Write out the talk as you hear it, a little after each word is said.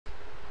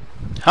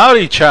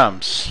Howdy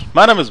champs,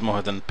 my name is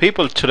Mohit and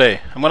people,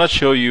 today I'm going to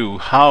show you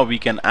how we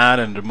can add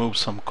and remove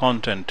some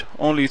content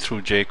only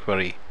through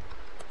jQuery.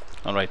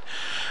 Alright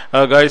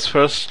guys,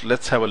 first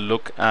let's have a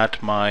look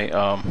at my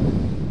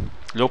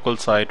local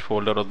site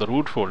folder or the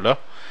root folder.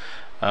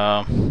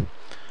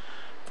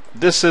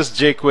 This is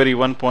jQuery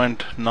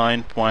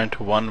 1.9.1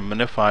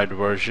 minified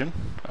version.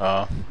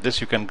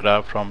 This you can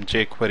grab from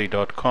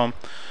jQuery.com.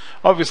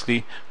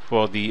 Obviously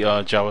for the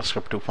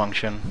JavaScript 2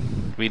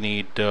 function we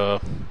need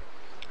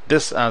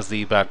this as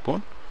the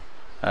backbone,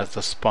 as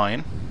the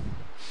spine.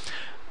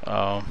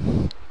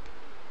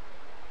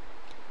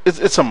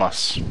 It's a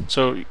must,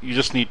 so you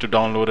just need to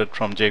download it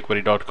from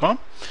jQuery.com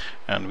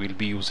and we'll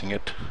be using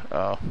it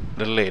a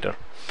little later.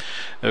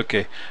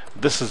 Okay,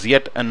 this is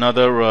yet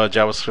another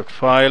JavaScript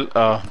file.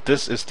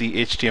 This is the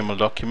HTML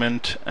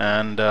document,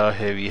 and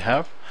here we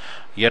have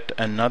yet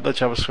another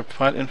JavaScript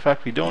file. In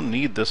fact, we don't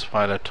need this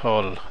file at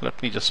all.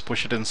 Let me just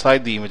push it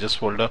inside the images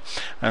folder,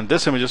 and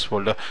this images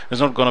folder is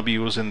not going to be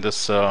used in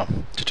this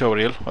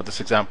tutorial or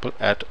this example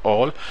at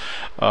all.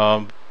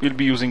 We'll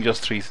be using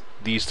just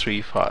these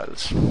three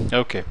files.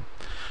 Okay,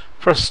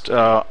 first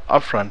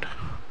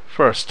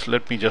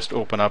let me just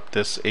open up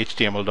this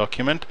HTML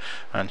document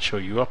and show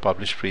you a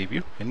published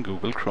preview in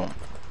Google Chrome.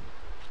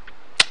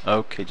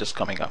 Okay, just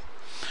coming up.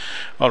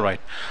 Alright,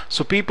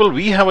 so people,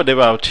 we have a div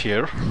out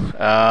here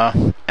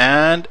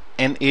and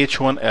an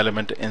h1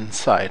 element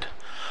inside.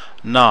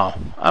 Now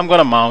I'm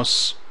gonna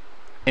mouse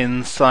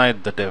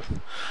inside the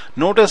div.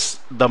 Notice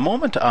the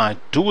moment I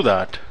do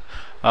that,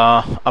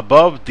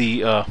 above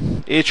the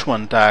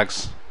h1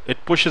 tags,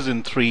 it pushes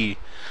in three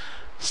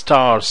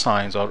star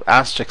signs or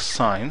asterisk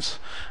signs,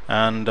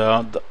 and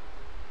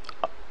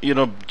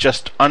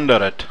just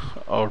under it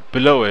or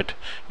below it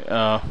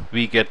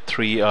we get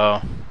three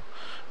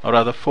or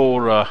rather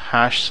four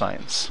hash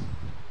signs,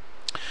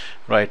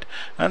 right?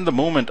 And the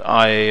moment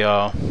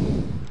I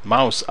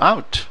mouse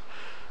out,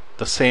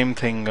 the same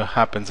thing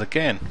happens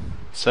again.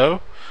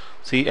 So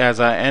see, as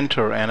I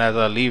enter and as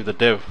I leave the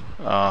div,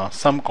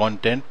 some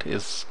content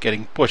is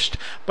getting pushed,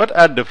 but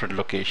at different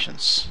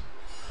locations.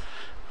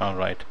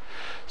 Alright,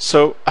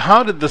 so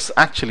how did this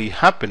actually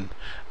happen?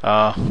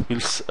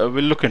 We'll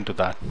look into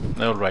that.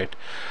 Alright,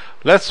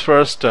 let's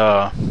first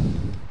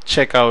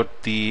check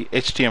out the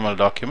HTML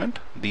document,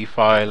 the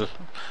file.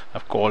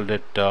 I've called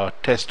it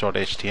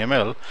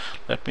test.html.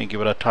 Let me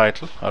give it a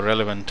title, a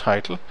relevant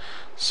title.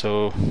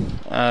 So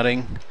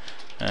adding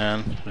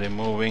and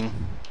removing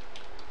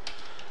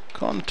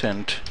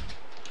content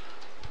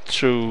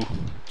through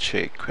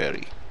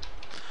jQuery.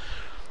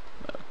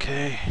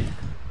 Okay,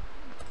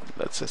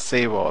 let's say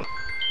save all.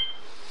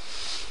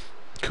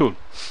 Cool.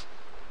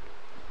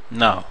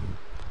 Now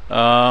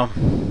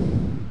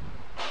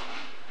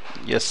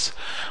yes,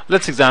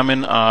 let's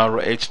examine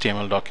our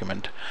HTML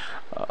document.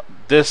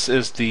 This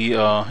is the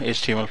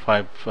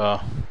HTML5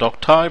 doc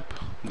type,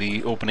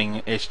 the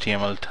opening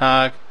HTML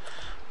tag,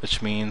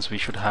 which means we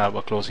should have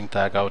a closing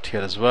tag out here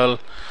as well.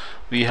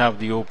 We have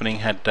the opening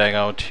head tag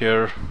out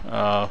here.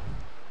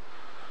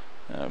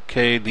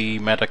 Okay, the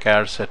meta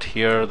char set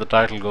here, the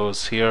title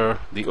goes here,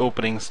 the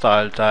opening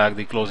style tag,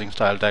 the closing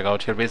style tag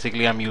out here.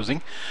 Basically I'm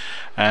using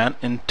an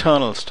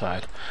internal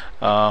style.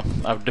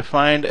 I've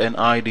defined an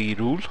ID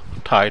rule,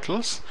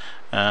 titles,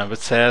 which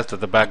says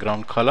that the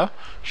background color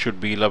should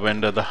be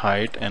lavender, the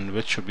height and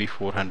width should be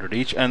 400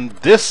 each, and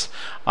this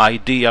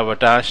ID I've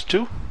attached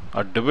to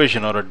a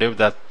division or a div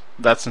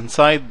that's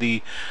inside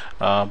the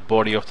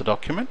body of the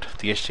document,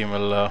 the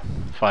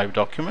HTML5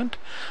 document.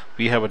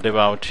 We have a div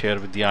out here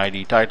with the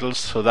ID titles,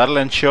 so that'll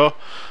ensure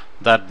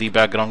that the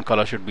background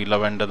color should be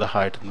lavender, the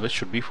height and width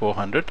should be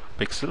 400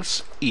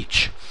 pixels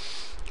each.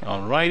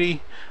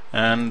 Alrighty,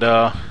 and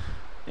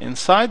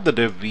inside the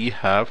div we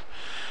have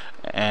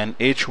an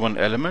h1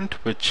 element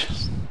which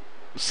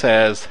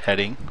says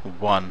heading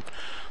 1.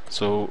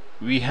 So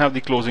we have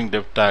the closing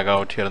div tag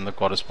out here and the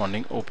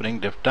corresponding opening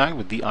div tag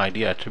with the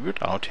ID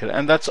attribute out here,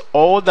 and that's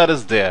all that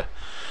is there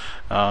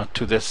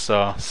to this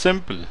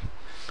simple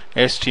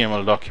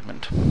HTML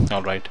document.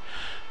 Alright,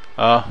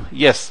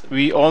 yes,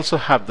 we also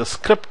have the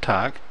script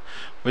tag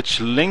which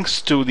links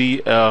to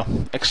the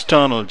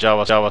external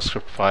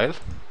JavaScript file,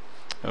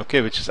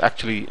 okay, which is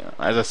actually,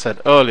 as I said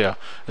earlier,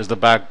 is the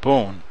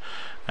backbone,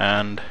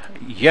 and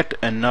yet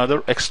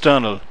another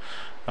external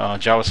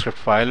JavaScript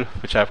file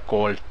which I've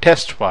called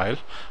test file.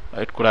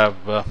 It could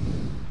have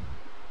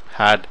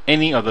had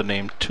any other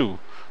name too.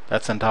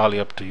 That's entirely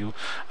up to you.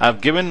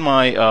 I've given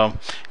my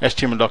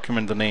HTML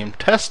document the name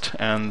test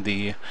and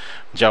the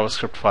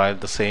JavaScript file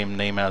the same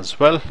name as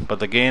well,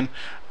 but again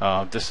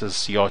this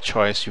is your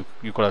choice. You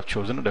could have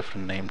chosen a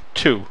different name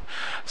too.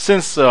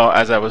 Since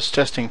as I was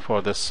testing for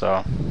this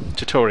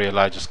tutorial,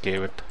 I just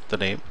gave it the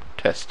name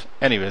test.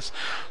 Anyways,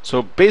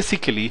 so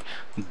basically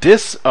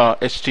this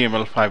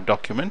HTML5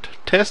 document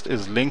test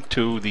is linked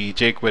to the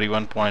jQuery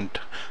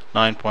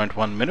 1.9.1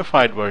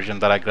 minified version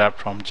that I grabbed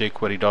from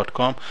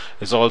jQuery.com,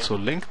 is also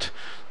linked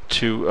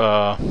to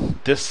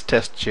this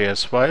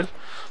test.js file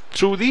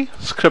through the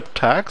script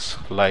tags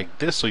like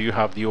this. So you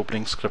have the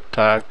opening script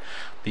tag,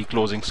 the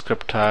closing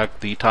script tag,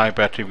 the type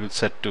attribute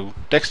set to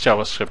text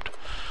JavaScript,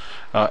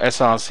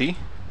 src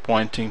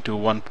pointing to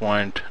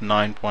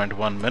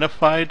 1.9.1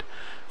 minified,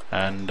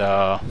 and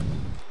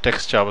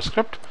text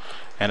JavaScript,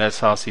 and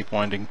src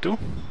pointing to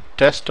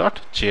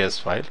test.js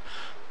file,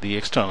 the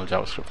external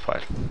JavaScript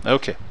file.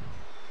 Okay.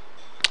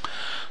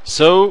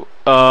 So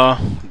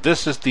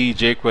this is the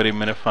jQuery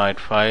minified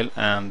file,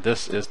 and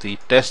this is the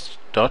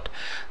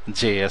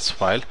test.js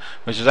file,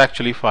 which is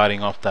actually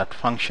firing off that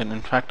function.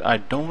 In fact, I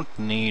don't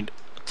need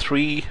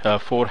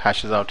 4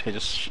 hashes out here.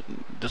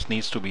 This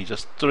needs to be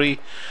just 3.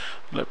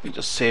 Let me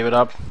just save it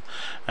up,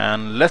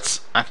 and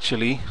let's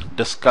actually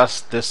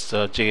discuss this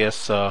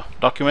JS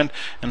document.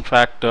 In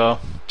fact,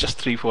 just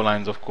 3-4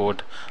 lines of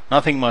code,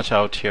 nothing much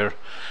out here.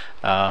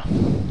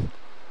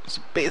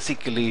 So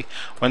basically,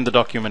 when the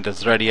document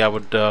is ready, I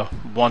would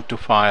want to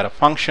fire a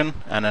function,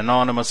 an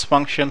anonymous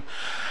function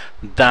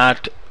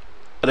that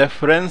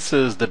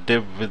references the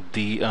div with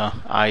the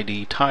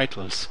ID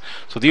titles.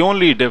 So the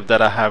only div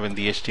that I have in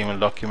the HTML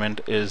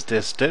document is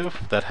this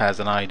div that has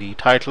an ID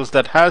titles,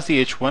 that has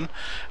the h1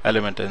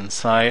 element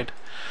inside.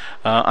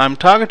 I'm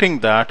targeting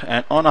that,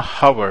 and on a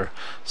hover,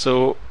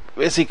 so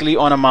basically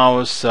on a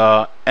mouse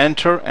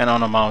enter and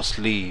on a mouse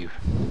leave,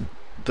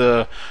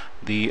 the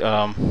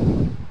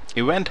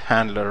event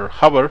handler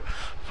hover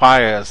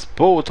fires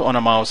both on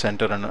a mouse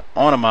enter and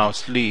on a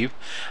mouse leave.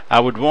 I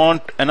would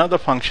want another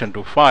function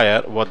to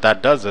fire. What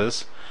that does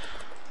is,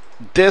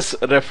 this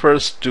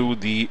refers to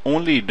the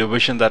only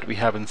division that we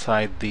have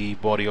inside the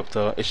body of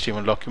the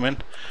HTML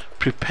document: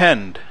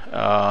 prepend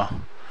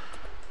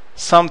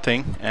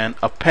something and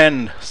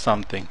append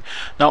something.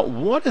 Now,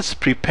 what is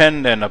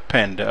prepend and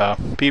append?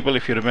 People,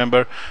 if you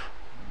remember,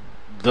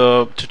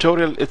 the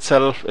tutorial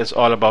itself is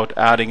all about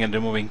adding and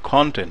removing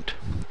content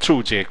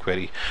through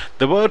jQuery.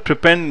 The word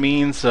prepend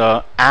means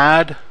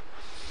add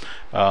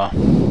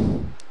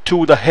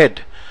to the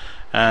head,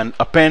 and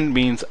append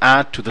means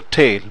add to the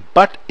tail,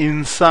 but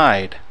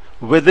inside,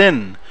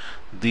 within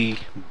the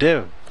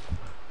div.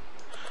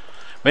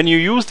 When you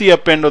use the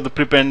append or the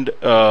prepend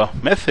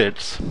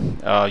methods,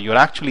 you're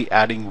actually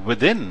adding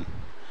within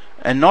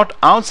and not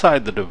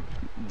outside the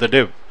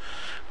div.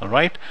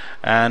 Alright,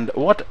 and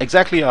what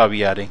exactly are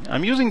we adding?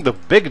 I'm using the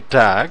big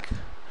tag.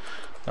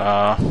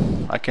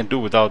 I can do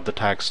without the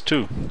tags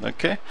too,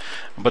 okay,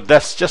 but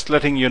that's just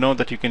letting you know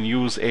that you can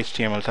use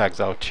HTML tags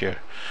out here.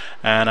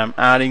 And I'm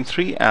adding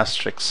 3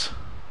 asterisks,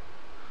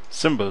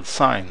 symbols,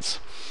 signs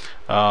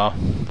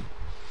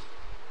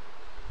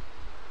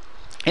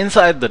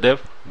inside the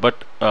div,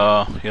 but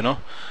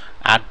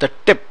at the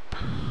tip,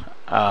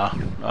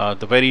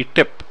 the very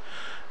tip,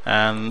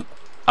 and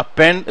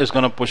append is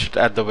going to push it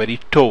at the very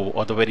toe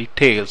or the very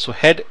tail, so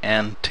head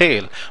and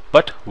tail,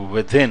 but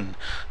within.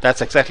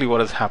 That's exactly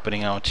what is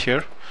happening out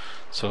here.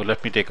 So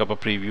let me take up a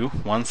preview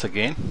once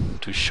again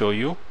to show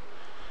you.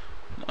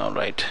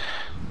 Alright,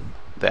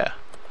 there.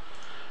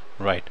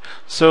 Right,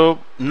 so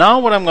now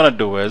what I'm going to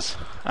do is,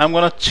 I'm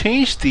going to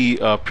change the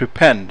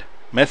prepend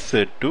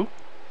method to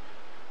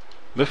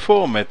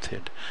before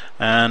method,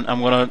 and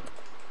I'm going to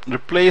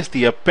replace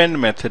the append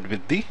method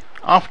with the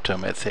after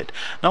method.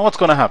 Now what's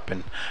going to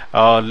happen?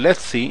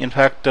 Let's see. In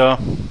fact,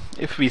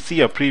 if we see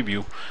a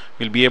preview,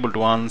 we'll be able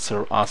to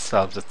answer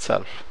ourselves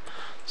itself.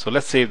 So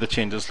let's save the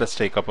changes. Let's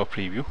take up a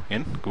preview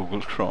in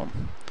Google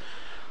Chrome.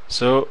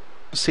 So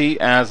see,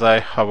 as I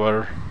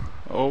hover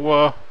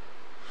over,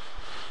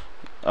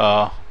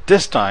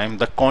 this time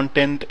the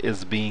content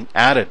is being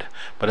added,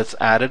 but it's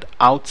added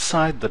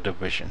outside the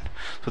division.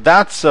 So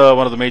that's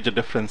one of the major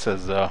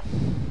differences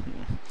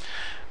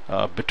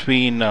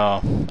between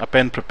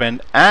append,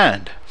 prepend,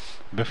 and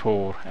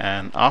before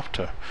and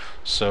after.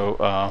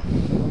 So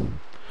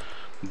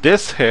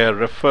this here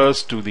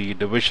refers to the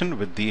division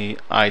with the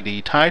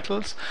ID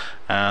titles,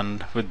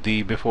 and with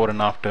the before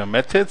and after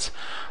methods,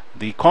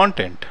 the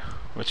content,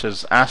 which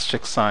is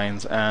asterisk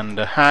signs and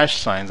hash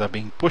signs, are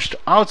being pushed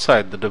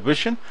outside the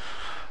division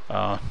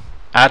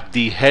at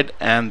the head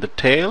and the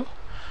tail,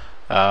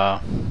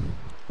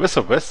 vis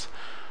a vis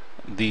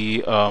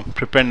the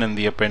prepend and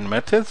the append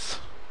methods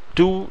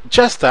do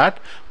just that,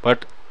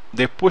 but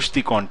they push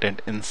the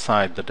content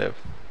inside the div.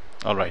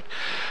 Alright,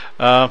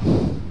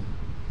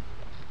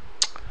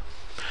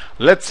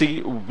 let's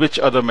see which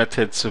other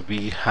methods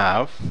we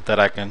have that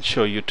I can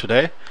show you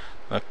today.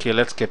 Okay,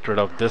 let's get rid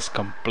of this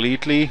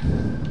completely.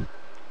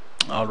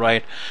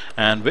 Alright,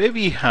 and where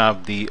we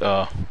have the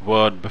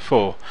word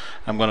before,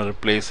 I'm going to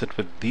replace it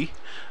with the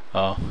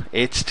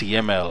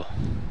HTML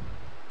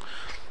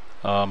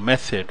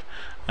method.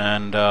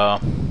 And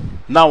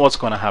now what's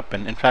going to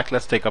happen? In fact,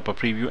 let's take up a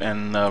preview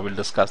and we'll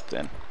discuss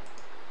then.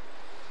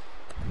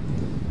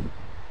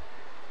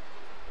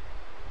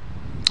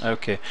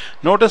 Okay,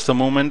 notice the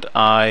moment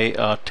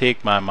I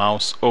take my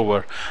mouse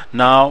over,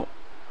 now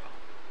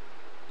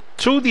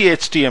through the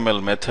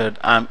HTML method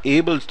I'm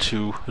able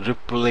to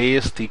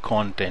replace the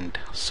content.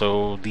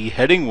 So the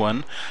heading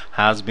 1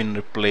 has been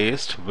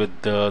replaced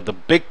with the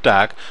big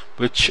tag,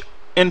 which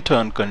in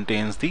turn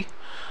contains the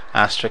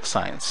asterisk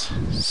signs.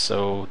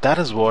 So that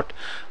is what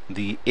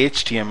the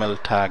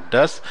HTML tag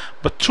does.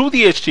 But through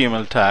the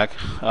HTML tag,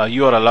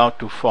 you are allowed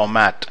to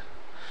format.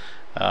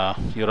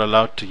 You're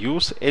allowed to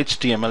use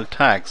HTML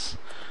tags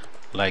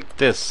like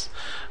this.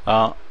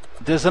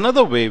 There's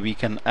another way we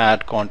can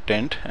add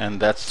content, and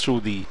that's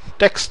through the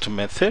text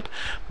method,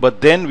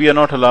 but then we are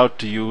not allowed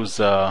to use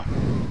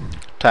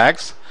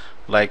tags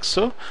like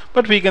so,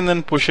 but we can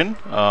then push in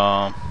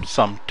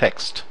some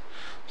text.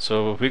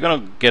 So we're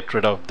going to get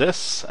rid of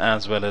this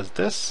as well as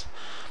this,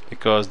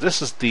 because this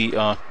is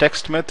the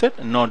text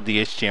method, not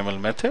the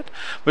HTML method,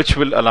 which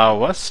will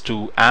allow us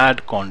to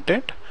add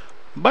content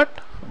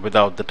but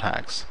without the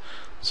tags.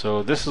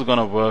 So this is going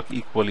to work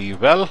equally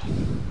well.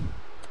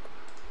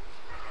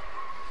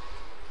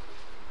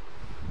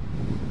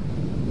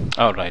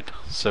 Alright,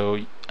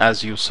 so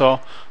as you saw,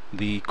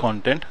 the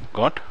content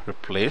got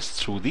replaced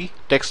through the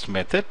text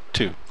method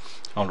too.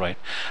 Alright,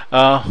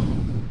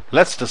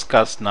 let's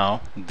discuss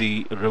now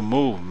the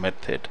remove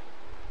method,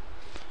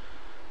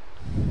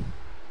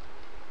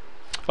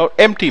 or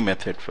empty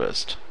method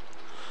first.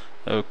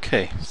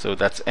 Okay, so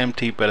that's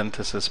empty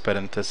parenthesis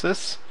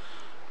parenthesis.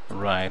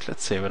 Right,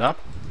 let's save it up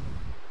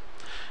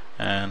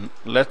and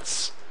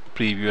let's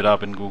preview it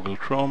up in Google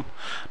Chrome.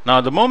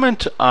 Now the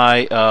moment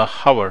I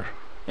hover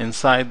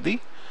inside the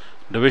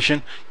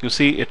division, you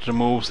see it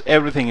removes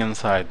everything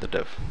inside the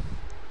div,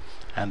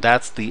 and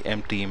that's the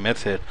empty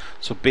method.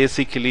 So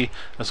basically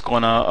it's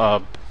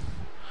gonna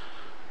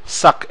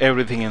suck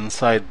everything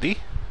inside the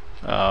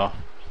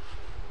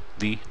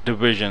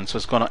division, so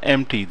it's gonna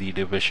empty the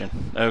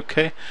division.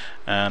 Okay,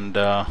 and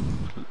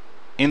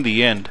in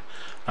the end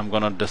I'm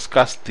gonna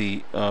discuss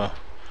the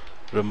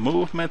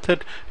remove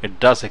method. It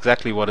does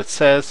exactly what it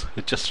says.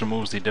 It just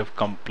removes the div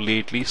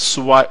completely. It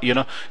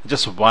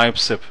just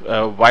wipes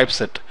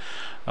it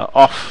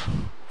off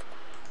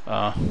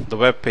the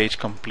web page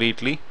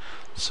completely.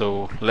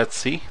 So let's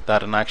see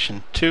that in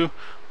action too.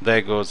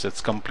 There goes, it's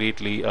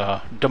completely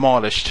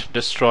demolished,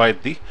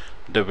 destroyed the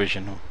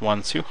division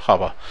once you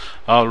hover.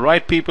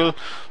 Alright people,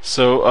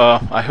 so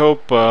I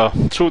hope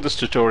through this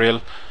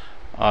tutorial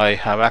I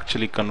have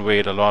actually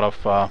conveyed a lot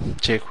of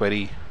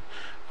jQuery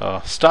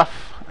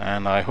stuff,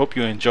 and I hope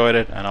you enjoyed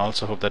it, and I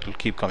also hope that you'll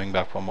keep coming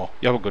back for more.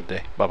 You have a good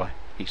day. Bye bye.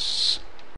 Peace.